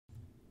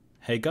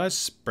Hey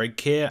guys, Break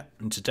here,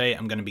 and today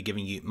I'm going to be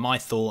giving you my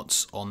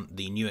thoughts on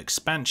the new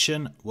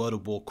expansion, World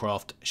of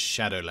Warcraft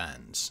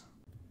Shadowlands.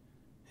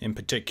 In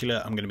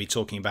particular, I'm going to be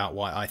talking about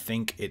why I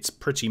think it's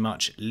pretty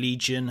much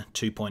Legion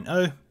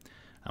 2.0,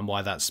 and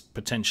why that's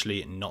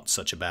potentially not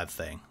such a bad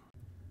thing.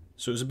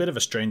 So it was a bit of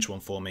a strange one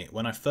for me.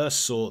 When I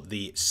first saw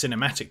the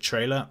cinematic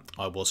trailer,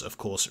 I was of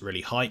course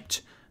really hyped.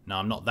 Now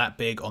I'm not that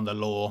big on the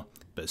lore,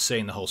 but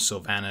seeing the whole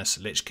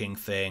Sylvanas Lich King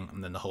thing,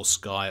 and then the whole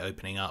sky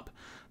opening up,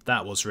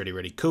 that was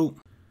really cool.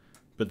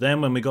 But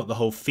then when we got the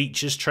whole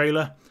features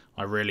trailer,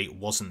 I really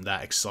wasn't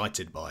that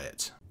excited by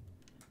it.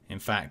 In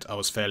fact, I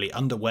was fairly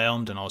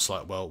underwhelmed, and I was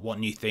like, well, what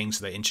new things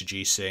are they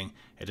introducing?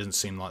 It doesn't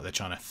seem like they're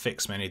trying to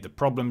fix many of the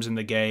problems in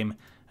the game,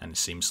 and it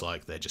seems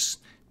like they're just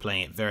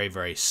playing it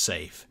very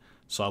safe.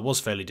 So I was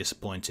fairly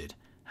disappointed.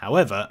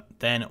 However,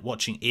 then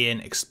watching Ian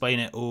explain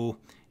it all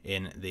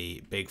in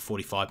the big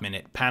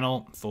 45-minute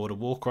panel for World of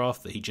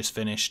Warcraft that he just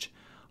finished,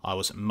 I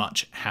was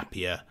much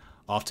happier.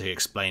 After he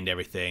explained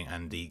everything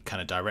and the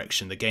kind of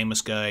direction the game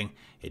was going,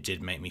 it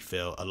did make me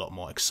feel a lot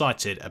more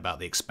excited about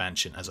the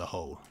expansion as a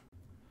whole.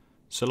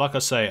 So like I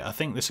say, I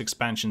think this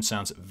expansion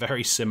sounds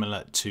very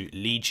similar to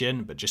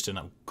Legion, but just an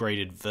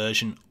upgraded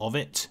version of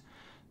it.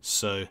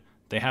 So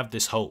they have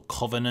this whole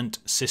Covenant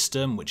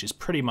system, which is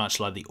pretty much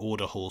like the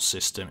Order Hall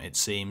system, it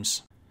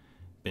seems.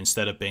 But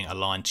instead of being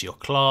aligned to your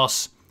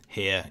class,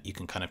 here you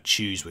can kind of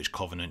choose which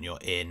Covenant you're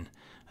in.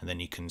 And then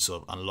you can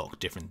sort of unlock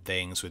different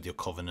things with your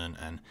Covenant,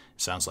 and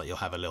it sounds like you'll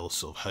have a little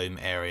sort of home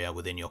area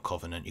within your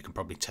Covenant you can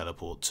probably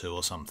teleport to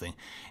or something.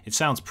 It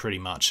sounds pretty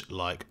much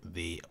like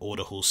the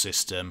Order Hall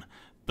system,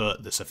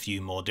 but there's a few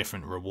more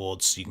different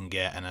rewards you can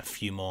get and a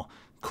few more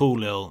cool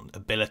little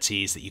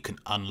abilities that you can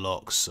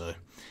unlock. So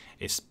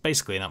it's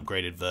basically an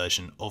upgraded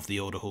version of the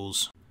Order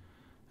Halls.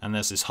 And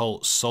there's this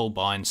whole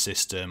Soulbind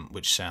system,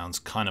 which sounds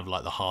kind of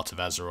like the Heart of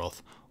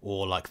Azeroth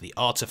or like the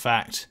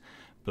Artifact.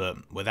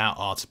 But without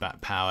artifact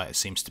power, it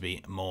seems to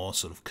be more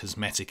sort of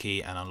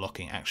cosmetic-y and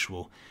unlocking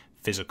actual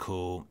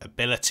physical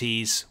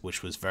abilities,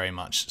 which was very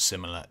much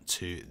similar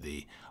to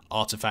the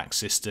artifact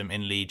system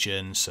in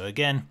Legion. So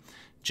again,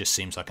 just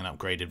seems like an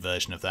upgraded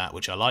version of that,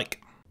 which I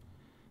like.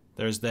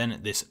 There is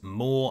then this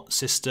Maw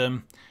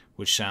system,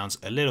 which sounds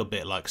a little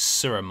bit like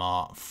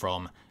Suramar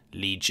from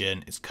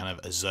Legion. It's kind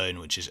of a zone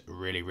which is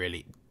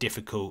really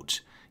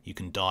difficult. You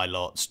can die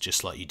lots,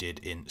 just like you did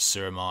in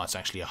Suramar. It's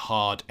actually a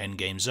hard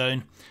endgame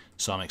zone.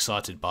 So I'm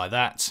excited by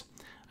that.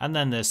 And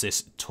then there's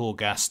this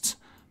Torghast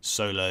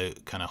solo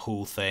kind of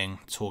hall thing,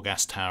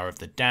 Torghast Tower of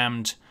the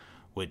Damned,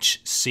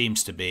 which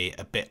seems to be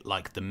a bit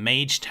like the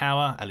Mage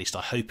Tower, at least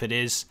I hope it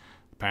is.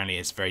 Apparently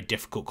it's very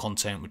difficult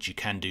content which you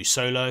can do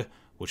solo,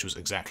 which was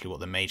exactly what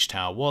the Mage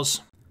Tower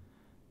was.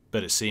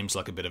 But it seems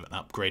like a bit of an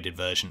upgraded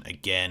version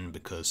again,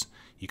 because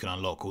you can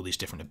unlock all these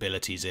different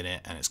abilities in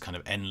it, and it's kind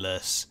of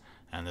endless,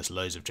 and there's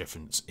loads of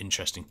different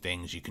interesting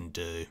things you can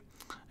do,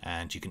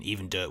 and you can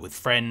even do it with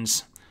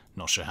friends.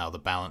 Not sure how the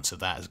balance of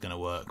that is going to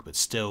work, but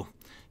still,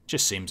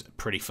 just seems a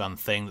pretty fun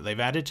thing that they've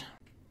added.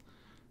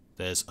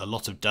 There's a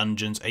lot of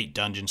dungeons, 8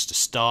 dungeons to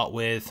start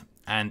with,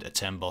 and a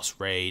 10 boss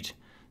raid,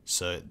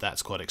 so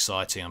that's quite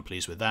exciting. I'm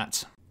pleased with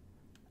that.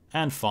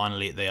 And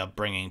finally, they are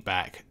bringing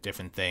back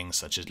different things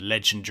such as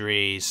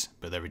legendaries,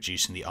 but they're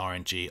reducing the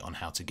RNG on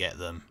how to get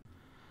them.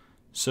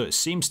 So it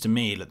seems to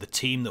me that the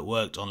team that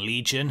worked on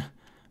Legion,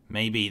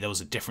 maybe there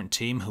was a different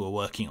team who were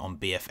working on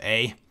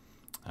BFA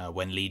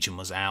when Legion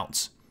was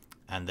out.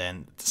 And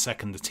then the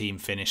second the team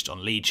finished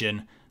on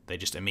Legion, they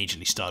just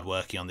immediately started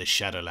working on this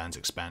Shadowlands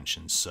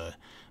expansion. So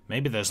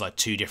maybe there's like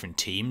 2 different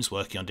teams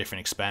working on different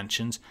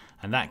expansions,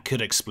 and that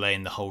could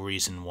explain the whole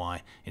reason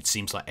why it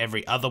seems like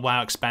every other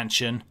WoW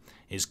expansion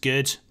is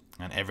good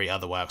and every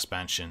other WoW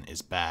expansion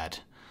is bad.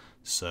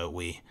 So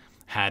we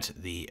had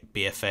the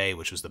BFA,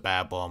 which was the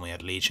bad one, we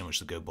had Legion, which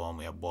was the good one,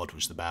 we had WoD, which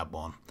was the bad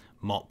one,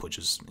 MOP, which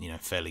was,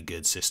 fairly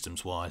good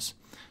systems wise.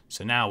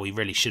 So now we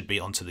really should be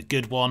onto the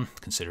good one,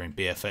 considering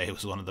BFA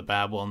was one of the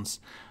bad ones.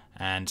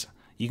 And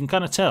you can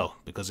kind of tell,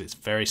 because it's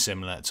very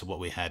similar to what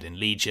we had in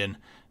Legion,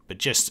 but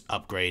just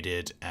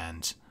upgraded,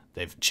 and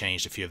they've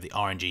changed a few of the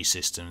RNG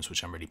systems,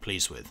 which I'm really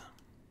pleased with.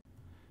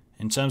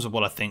 In terms of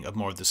what I think of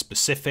more of the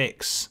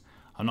specifics,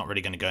 I'm not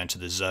really going to go into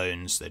the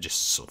zones. They're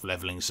just sort of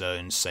leveling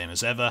zones, same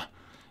as ever.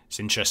 It's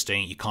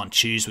interesting, you can't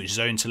choose which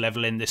zone to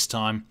level in this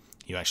time.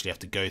 You actually have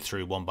to go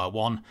through one by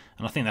one,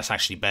 and I think that's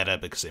actually better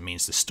because it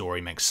means the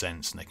story makes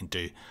sense and they can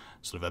do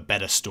sort of a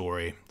better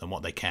story than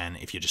what they can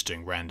if you're just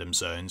doing random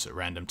zones at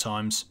random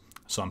times.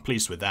 So I'm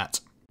pleased with that.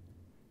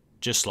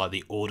 Just like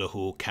the Order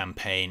Hall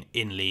campaign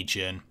in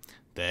Legion,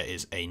 there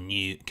is a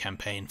new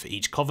campaign for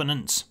each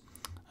Covenant,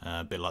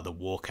 a bit like the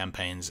war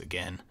campaigns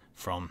again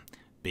from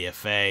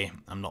BFA.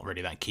 I'm not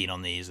really that keen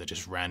on these, they're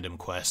just random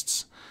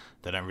quests.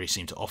 They don't really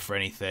seem to offer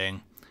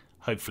anything.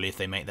 Hopefully if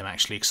they make them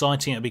actually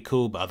exciting it'll be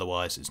cool, but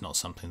otherwise it's not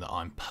something that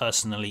I'm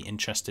personally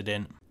interested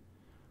in.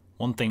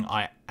 One thing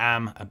I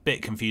am a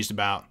bit confused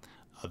about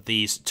are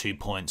these 2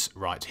 points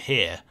right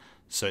here.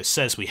 So it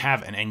says we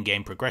have an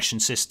endgame progression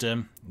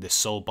system, this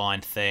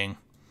Soulbind thing,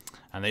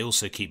 and they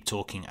also keep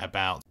talking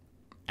about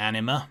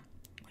Anima,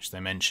 which they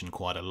mention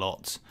quite a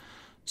lot.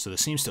 So there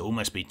seems to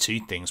almost be two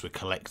things we're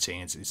collecting.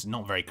 It's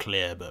not very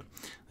clear, but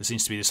there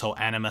seems to be this whole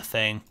anima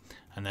thing,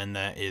 and then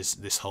there is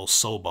this whole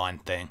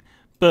soulbind thing.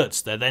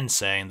 But they're then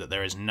saying that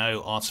there is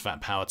no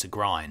artifact power to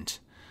grind,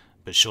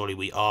 but surely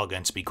we are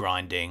going to be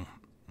grinding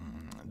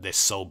this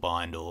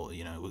soulbind, or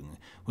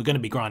we're going to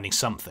be grinding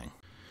something.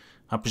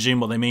 I presume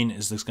what they mean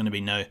is there's going to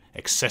be no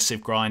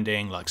excessive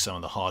grinding like some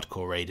of the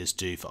hardcore raiders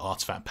do for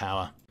artifact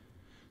power.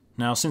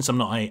 Now, since I'm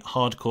not a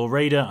hardcore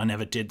raider, I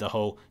never did the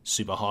whole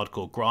super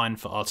hardcore grind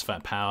for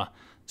artifact power,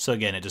 so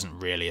again, it doesn't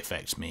really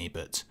affect me,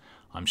 but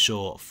I'm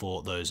sure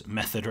for those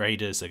method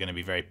raiders, they're going to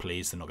be very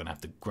pleased. They're not going to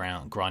have to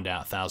grind out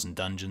 1,000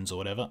 dungeons or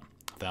whatever,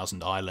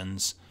 1,000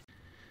 islands.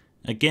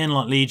 Again,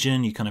 like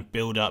Legion, you kind of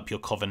build up your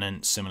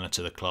covenant similar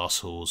to the class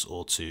halls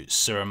or to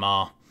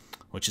Suramar,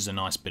 which is a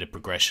nice bit of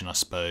progression, I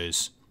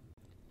suppose.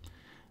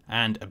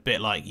 And a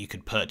bit like you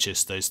could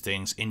purchase those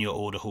things in your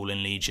order hall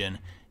in Legion,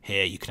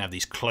 here you can have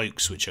these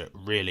cloaks which are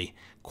really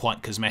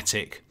quite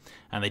cosmetic,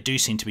 and they do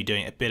seem to be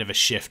doing a bit of a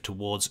shift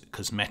towards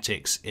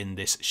cosmetics in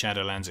this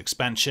Shadowlands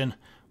expansion,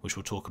 which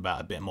we'll talk about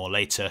a bit more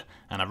later,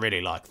 and I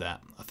really like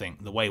that. I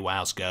think the way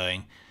WoW's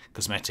going,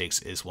 cosmetics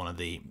is one of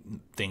the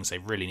things they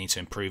really need to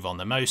improve on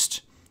the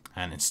most,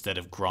 and instead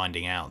of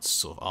grinding out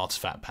sort of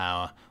artifact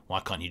power,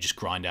 why can't you just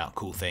grind out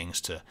cool things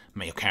to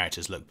make your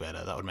characters look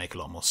better? That would make a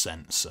lot more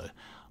sense, so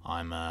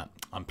I'm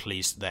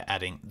pleased they're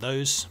adding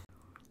those.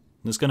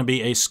 There's going to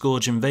be a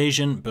Scourge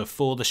invasion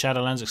before the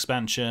Shadowlands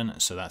expansion,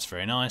 so that's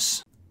very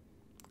nice.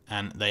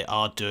 And they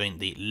are doing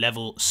the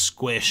level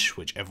squish,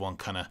 which everyone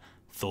kind of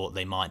thought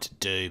they might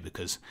do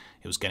because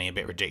it was getting a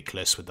bit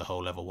ridiculous with the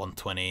whole level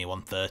 120,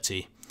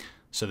 130.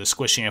 So they're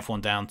squishing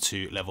everyone down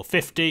to level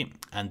 50,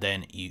 and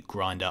then you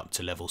grind up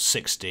to level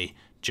 60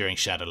 during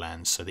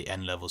Shadowlands. So the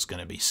end level is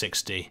going to be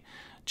 60,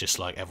 just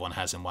like everyone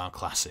has in WoW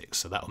Classic.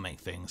 So that will make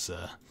things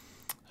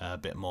a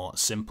bit more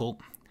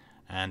simple.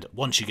 And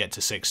once you get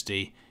to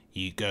 60,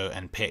 you go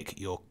and pick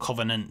your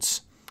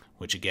covenants,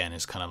 which again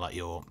is kind of like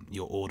your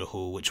order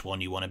hall, which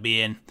one you want to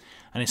be in.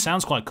 And it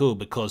sounds quite cool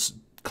because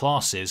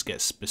classes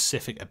get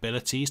specific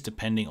abilities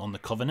depending on the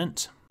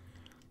covenant.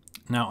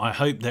 Now I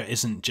hope there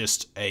isn't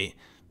just a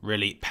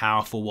really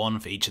powerful one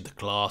for each of the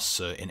class,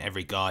 so in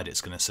every guide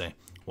it's going to say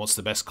what's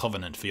the best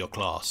covenant for your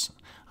class.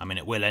 I mean,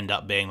 it will end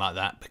up being like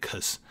that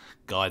because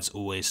guides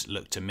always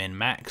look to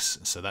min-max,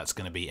 so that's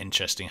going to be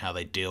interesting how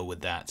they deal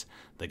with that.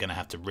 They're going to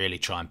have to really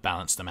try and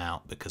balance them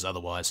out, because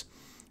otherwise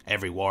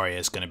every warrior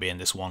is going to be in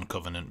this one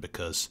covenant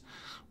because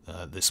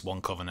this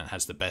one covenant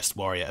has the best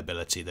warrior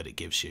ability that it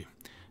gives you.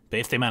 But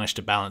if they manage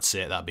to balance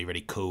it, that'd be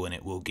really cool, and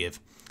it will give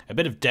a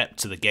bit of depth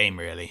to the game,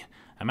 really.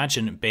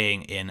 Imagine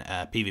being in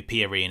a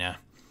PvP arena,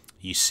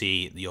 you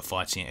see you're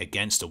fighting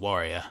against a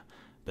warrior,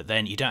 but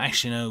then you don't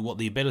actually know what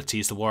the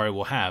abilities the warrior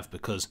will have,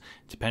 because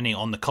depending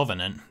on the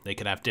covenant, they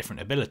could have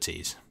different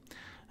abilities.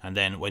 And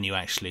then when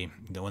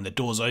the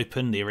doors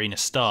open, the arena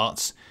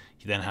starts,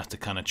 you then have to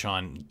kind of try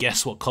and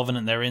guess what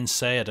covenant they're in,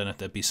 say. I don't know if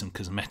there'd be some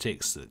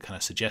cosmetics that kind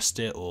of suggest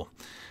it, or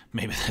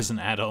maybe there's an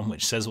add-on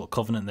which says what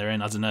covenant they're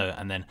in, I don't know,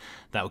 and then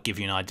that will give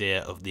you an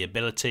idea of the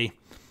ability.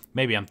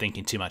 Maybe I'm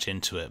thinking too much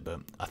into it,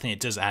 but I think it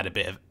does add a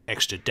bit of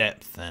extra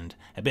depth and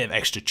a bit of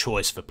extra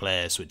choice for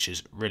players, which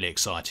is really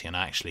exciting, and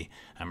I actually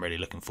am really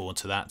looking forward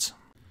to that.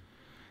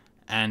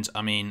 And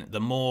I mean, the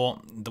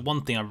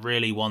one thing I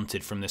really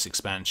wanted from this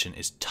expansion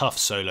is tough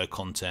solo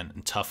content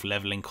and tough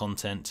leveling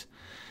content.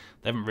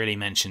 They haven't really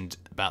mentioned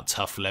about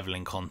tough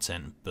leveling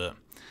content, but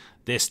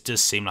this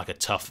does seem like a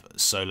tough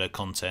solo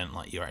content,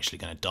 like you're actually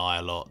going to die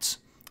a lot.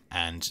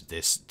 And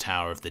this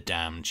Tower of the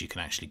Damned, you can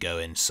actually go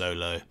in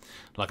solo.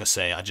 Like I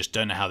say, I just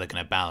don't know how they're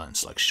going to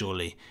balance. Like,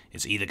 surely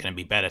it's either going to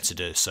be better to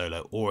do it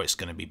solo, or it's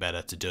going to be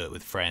better to do it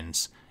with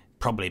friends.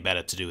 Probably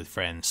better to do with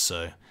friends,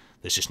 so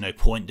there's just no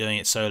point doing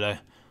it solo.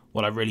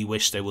 What I really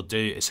wish they will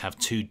do is have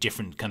two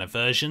different kind of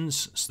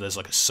versions. So there's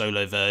like a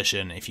solo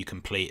version if you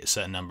complete a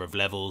certain number of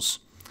levels,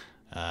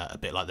 a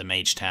bit like the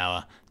Mage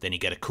Tower. Then you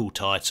get a cool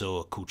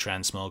title, a cool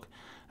transmog.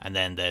 And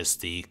then there's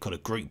the kind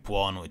of group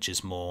one, which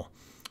is more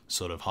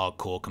sort of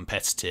hardcore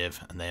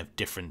competitive, and they have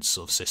different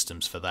sort of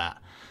systems for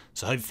that.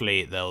 So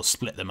hopefully they'll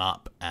split them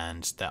up,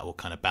 and that will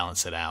kind of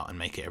balance it out and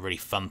make it a really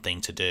fun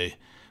thing to do.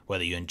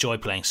 Whether you enjoy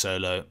playing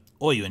solo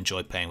or you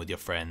enjoy playing with your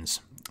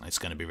friends, it's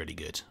going to be really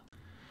good.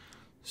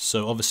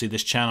 So obviously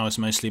this channel is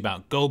mostly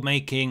about gold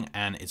making,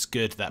 and it's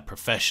good that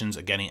professions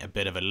are getting a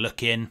bit of a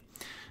look in.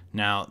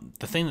 Now,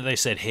 the thing that they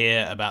said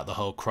here about the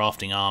whole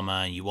crafting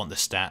armor, you want the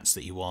stats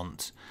that you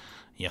want,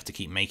 you have to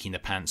keep making the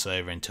pants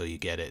over until you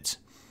get it.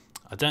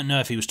 I don't know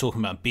if he was talking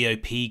about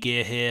BOP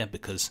gear here,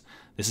 because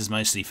this is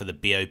mostly for the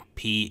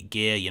BOP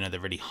gear, you know, the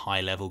really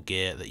high level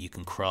gear that you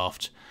can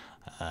craft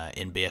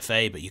in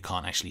BFA, but you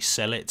can't actually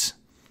sell it,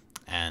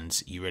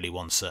 and you really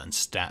want certain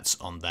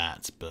stats on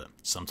that, but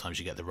sometimes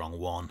you get the wrong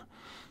one.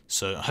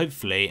 So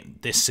hopefully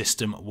this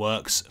system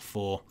works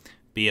for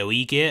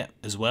BOE gear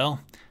as well,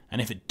 and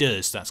if it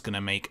does, that's going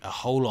to make a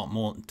whole lot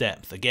more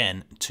depth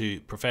again to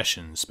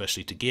professions,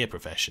 especially to gear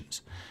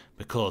professions,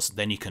 because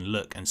then you can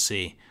look and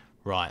see,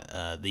 right,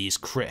 these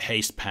crit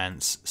haste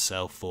pants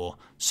sell for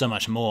so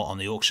much more on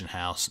the auction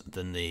house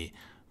than the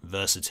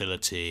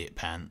versatility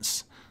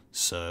pants.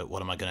 So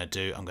what am I going to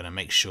do? I'm going to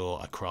make sure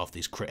I craft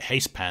these crit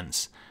haste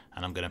pants,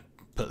 and I'm going to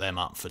put them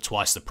up for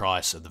twice the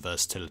price of the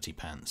versatility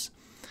pants.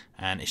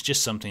 And it's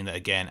just something that,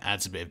 again,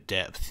 adds a bit of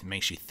depth,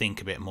 makes you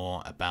think a bit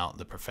more about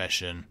the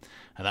profession,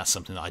 and that's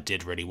something that I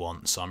did really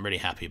want, so I'm really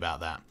happy about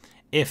that.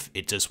 If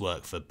it does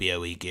work for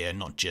BOE gear,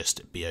 not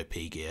just BOP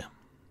gear.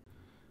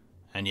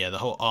 And yeah, the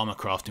whole armor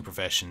crafting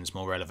profession is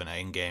more relevant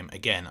in-game.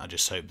 Again, I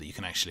just hope that you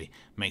can actually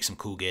make some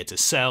cool gear to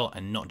sell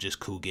and not just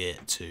cool gear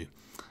to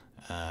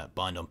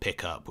bind on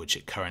pickup, which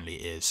it currently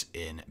is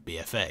in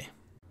BFA.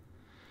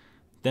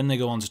 Then they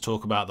go on to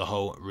talk about the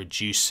whole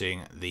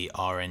reducing the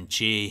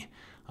RNG.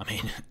 I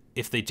mean,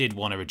 if they did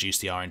want to reduce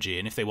the RNG,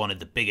 and if they wanted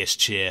the biggest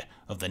cheer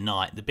of the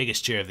night, the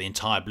biggest cheer of the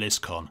entire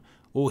BlizzCon,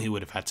 all he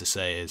would have had to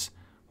say is,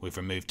 we've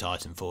removed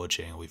Titan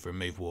Forging, or we've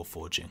removed War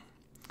Forging.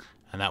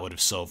 And that would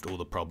have solved all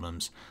the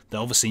problems.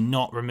 They're obviously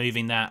not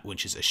removing that,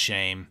 which is a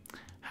shame.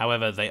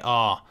 However, they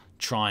are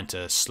trying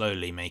to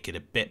slowly make it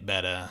a bit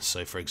better.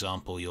 So for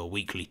example, your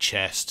weekly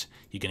chest,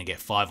 you're going to get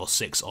 5 or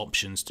 6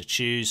 options to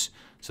choose.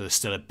 So there's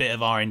still a bit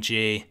of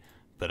RNG,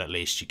 but at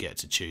least you get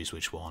to choose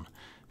which one.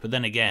 But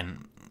then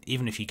again,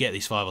 even if you get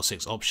these 5 or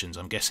 6 options,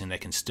 I'm guessing they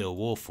can still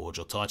Warforge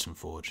or Titan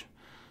Forge.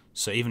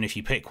 So even if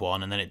you pick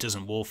one and then it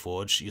doesn't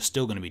Warforge, you're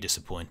still going to be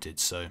disappointed.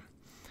 So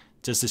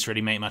does this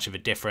really make much of a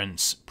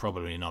difference?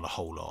 Probably not a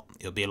whole lot.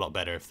 It'll be a lot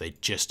better if they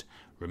just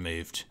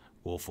removed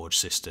Warforge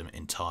system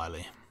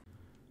entirely.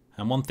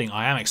 And one thing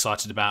I am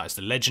excited about is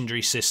the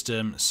legendary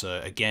system.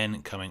 So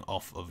again, coming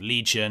off of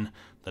Legion,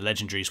 the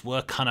legendaries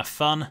were kind of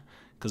fun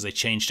because they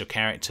changed your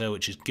character,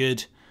 which is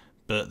good,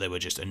 but they were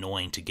just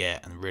annoying to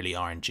get and really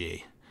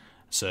RNG.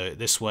 So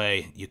this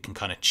way you can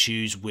kind of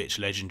choose which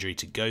legendary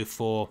to go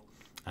for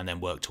and then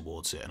work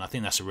towards it. And I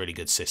think that's a really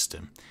good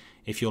system.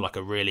 If you're like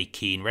a really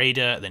keen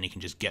raider, then you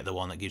can just get the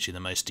one that gives you the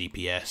most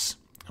DPS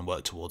and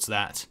work towards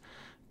that.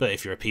 But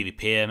if you're a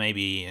PvPer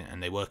maybe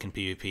and they work in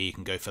PvP, you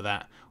can go for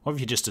that. Or if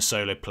you're just a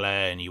solo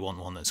player and you want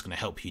one that's going to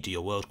help you do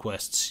your world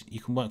quests, you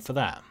can work for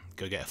that.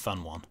 Go get a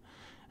fun one.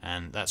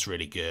 And that's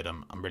really good.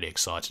 I'm really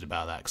excited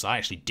about that because I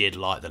actually did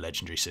like the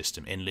legendary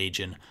system in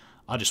Legion.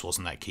 I just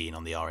wasn't that keen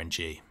on the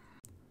RNG.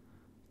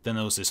 Then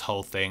there was this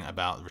whole thing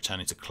about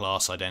returning to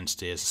class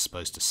identity as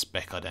opposed to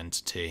spec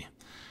identity.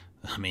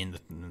 I mean,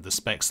 the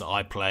specs that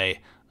I play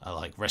are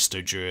like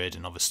Resto Druid,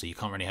 and obviously you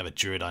can't really have a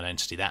Druid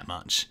identity that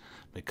much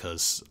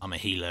because I'm a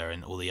healer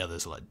and all the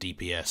others are like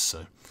DPS.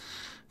 So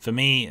for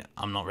me,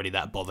 I'm not really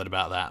that bothered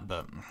about that,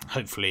 but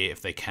hopefully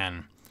if they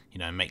can, you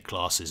know, make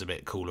classes a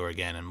bit cooler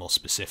again and more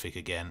specific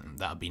again,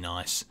 that would be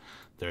nice.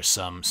 There are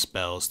some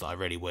spells that I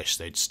really wish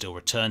they'd still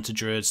return to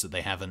Druids that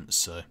they haven't,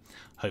 so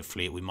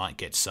hopefully we might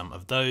get some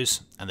of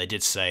those. And they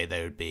did say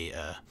they would be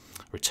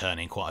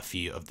returning quite a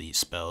few of the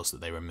spells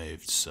that they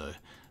removed, so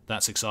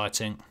that's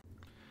exciting.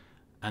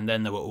 And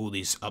then there were all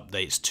these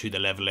updates to the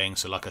leveling.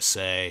 So like I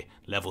say,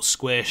 level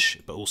squish,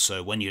 but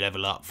also when you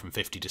level up from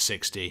 50 to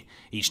 60,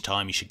 each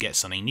time you should get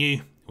something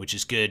new, which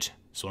is good.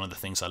 It's one of the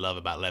things I love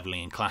about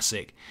leveling in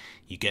Classic.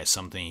 You get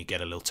something, you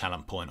get a little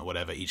talent point or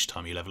whatever each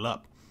time you level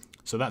up.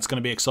 So that's going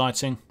to be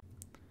exciting.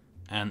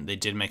 And they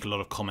did make a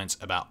lot of comments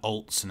about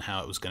ults and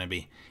how it was going to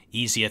be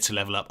easier to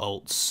level up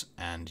ults,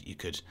 and you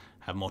could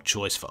have more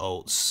choice for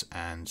ults,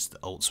 and the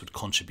ults would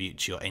contribute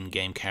to your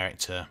endgame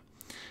character.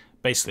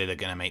 Basically, they're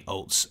going to make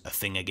ults a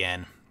thing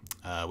again,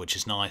 which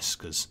is nice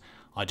because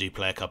I do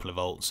play a couple of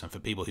ults, and for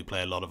people who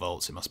play a lot of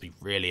ults, it must be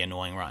really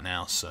annoying right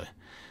now. So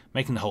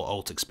making the whole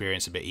ult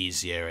experience a bit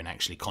easier and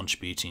actually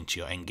contributing to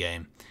your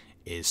endgame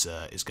is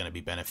going to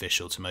be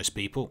beneficial to most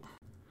people.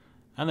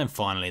 And then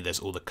finally, there's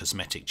all the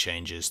cosmetic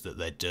changes that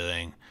they're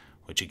doing,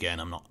 which again,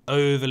 I'm not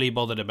overly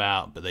bothered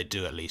about, but they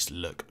do at least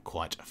look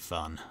quite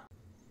fun.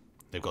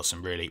 They've got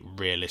some really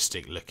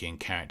realistic looking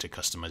character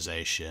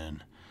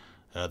customization.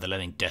 They're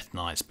letting Death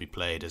Knights be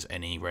played as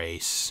any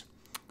race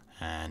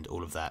and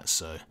all of that,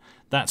 so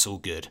that's all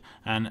good.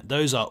 And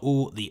those are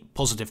all the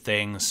positive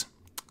things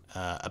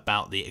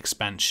about the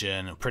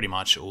expansion, pretty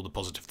much all the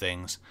positive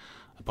things,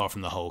 apart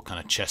from the whole kind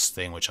of chest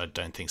thing, which I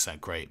don't think is that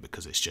great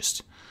because it's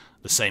just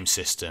the same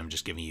system,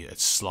 just giving you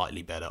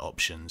slightly better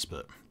options,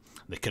 but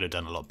they could have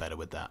done a lot better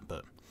with that.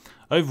 But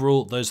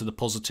overall, those are the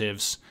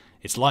positives.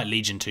 It's like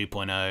Legion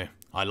 2.0.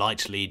 I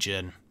liked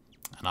Legion,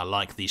 and I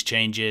like these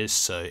changes,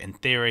 so in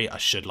theory I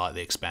should like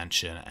the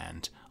expansion,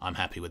 and I'm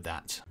happy with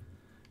that.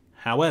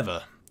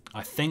 However,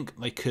 I think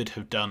they could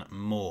have done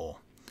more.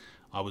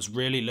 I was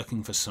really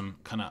looking for some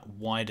kind of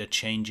wider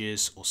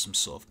changes or some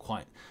sort of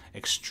quite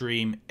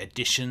extreme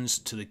additions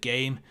to the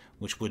game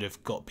which would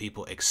have got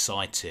people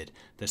excited.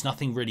 There's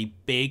nothing really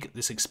big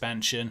this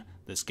expansion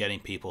that's getting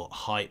people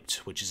hyped,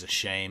 which is a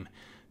shame.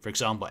 For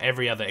example,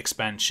 every other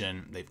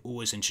expansion they've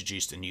always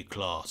introduced a new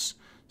class.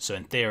 So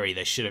in theory,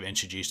 they should have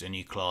introduced a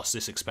new class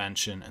this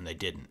expansion, and they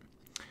didn't.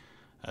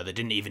 They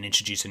didn't even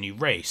introduce a new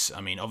race.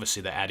 I mean,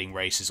 obviously they're adding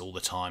races all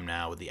the time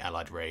now with the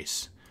allied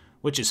race,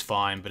 which is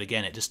fine, but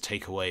again, it does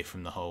take away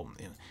from the whole.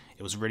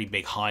 It was a really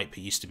big hype.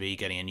 It used to be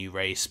getting a new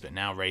race, but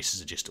now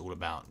races are just all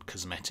about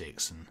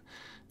cosmetics and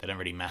they don't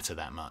really matter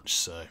that much.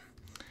 So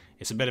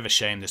it's a bit of a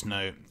shame there's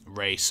no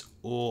race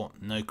or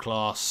no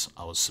class.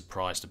 I was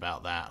surprised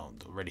about that. I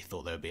really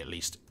thought there would be at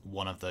least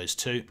one of those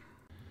two.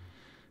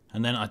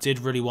 And then I did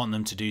really want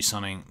them to do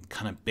something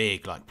kind of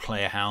big, like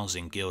player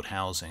housing, guild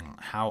housing.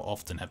 How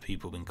often have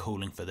people been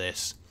calling for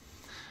this?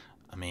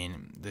 I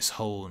mean, this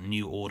whole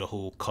New Order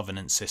Hall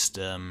Covenant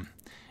system,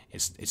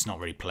 it's not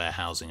really player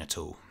housing at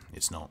all.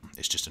 It's not.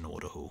 It's just an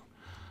order hall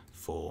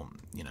for,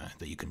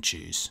 that you can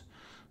choose.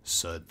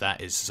 So that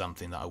is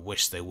something that I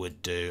wish they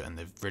would do, and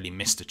they've really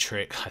missed a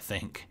trick, I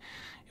think.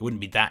 It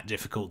wouldn't be that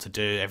difficult to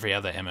do. Every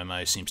other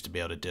MMO seems to be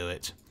able to do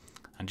it.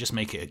 And just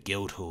make it a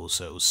guild hall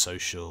so it was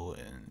social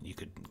and you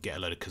could get a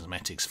load of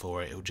cosmetics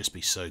for it. It would just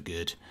be so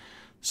good.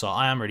 So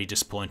I am really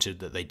disappointed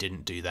that they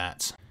didn't do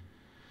that.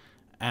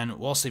 And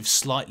whilst they've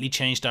slightly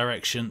changed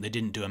direction, they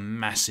didn't do a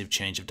massive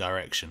change of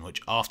direction, which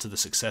after the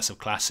success of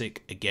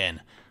Classic,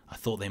 again, I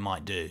thought they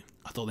might do.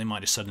 I thought they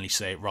might just suddenly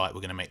say, right,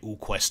 we're going to make all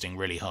questing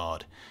really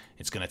hard.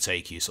 It's going to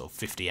take you sort of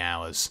 50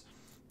 hours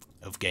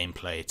of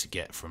gameplay to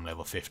get from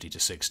level 50 to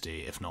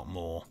 60, if not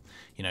more.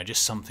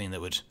 Just something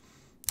that would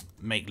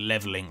make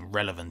leveling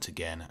relevant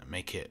again,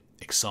 make it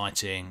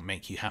exciting,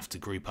 make you have to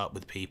group up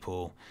with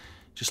people.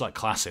 Just like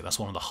Classic, that's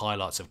one of the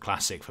highlights of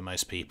Classic for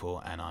most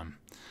people, and I'm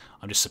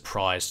just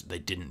surprised they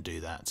didn't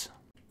do that.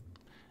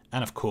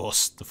 And of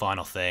course, the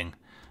final thing,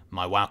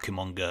 my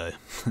Wowcomon Go.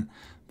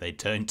 They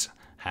don't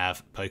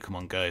have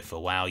Pokemon Go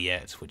for WoW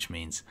yet, which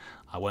means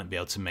I won't be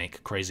able to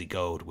make crazy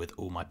gold with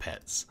all my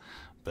pets.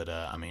 But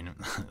I mean,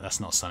 that's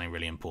not something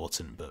really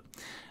important. But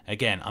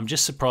again, I'm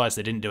just surprised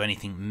they didn't do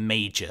anything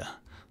major.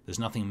 There's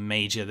nothing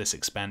major this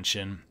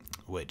expansion,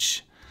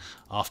 which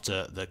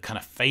after the kind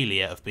of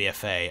failure of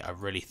BFA, I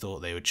really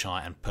thought they would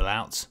try and pull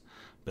out,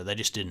 but they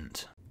just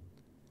didn't.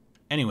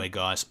 Anyway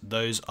guys,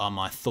 those are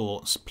my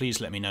thoughts. Please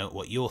let me know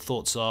what your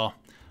thoughts are.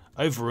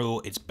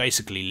 Overall, it's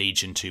basically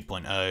Legion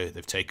 2.0.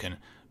 They've taken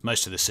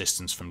most of the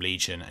systems from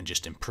Legion and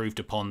just improved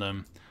upon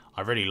them.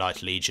 I really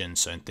liked Legion,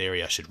 so in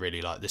theory I should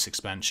really like this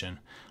expansion.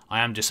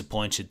 I am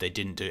disappointed they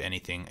didn't do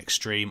anything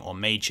extreme or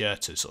major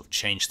to sort of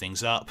change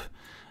things up.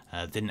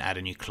 Didn't add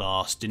a new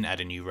class, didn't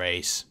add a new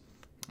race,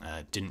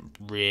 didn't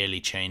really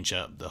change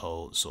up the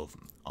whole sort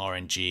of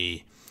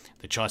RNG.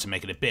 They tried to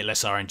make it a bit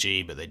less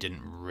RNG, but they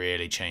didn't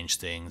really change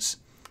things.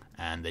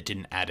 And they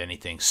didn't add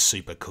anything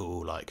super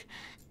cool like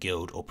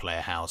guild or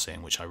player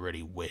housing, which I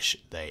really wish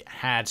they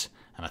had.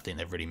 And I think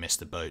they've really missed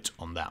the boat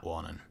on that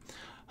one. And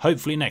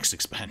hopefully next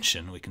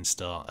expansion we can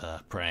start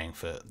praying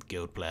for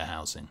guild player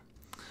housing.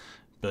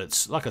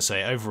 But like I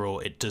say, overall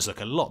it does look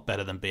a lot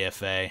better than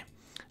BFA.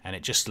 And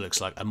it just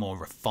looks like a more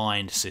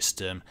refined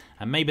system.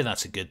 And maybe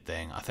that's a good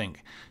thing. I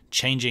think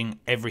changing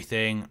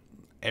everything,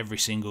 every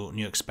single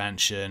new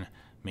expansion,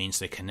 means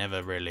they can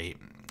never really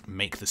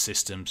make the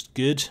systems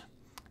good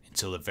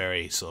until the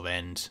very sort of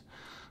end.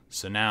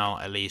 So now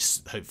at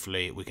least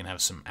hopefully we can have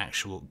some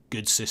actual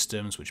good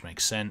systems which make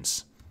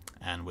sense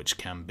and which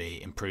can be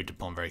improved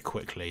upon very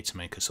quickly to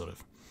make a sort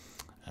of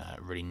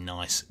really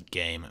nice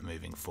game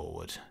moving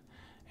forward.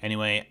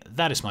 Anyway,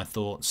 that is my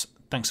thoughts.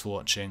 Thanks for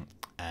watching,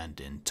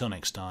 and until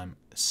next time,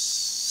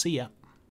 see ya.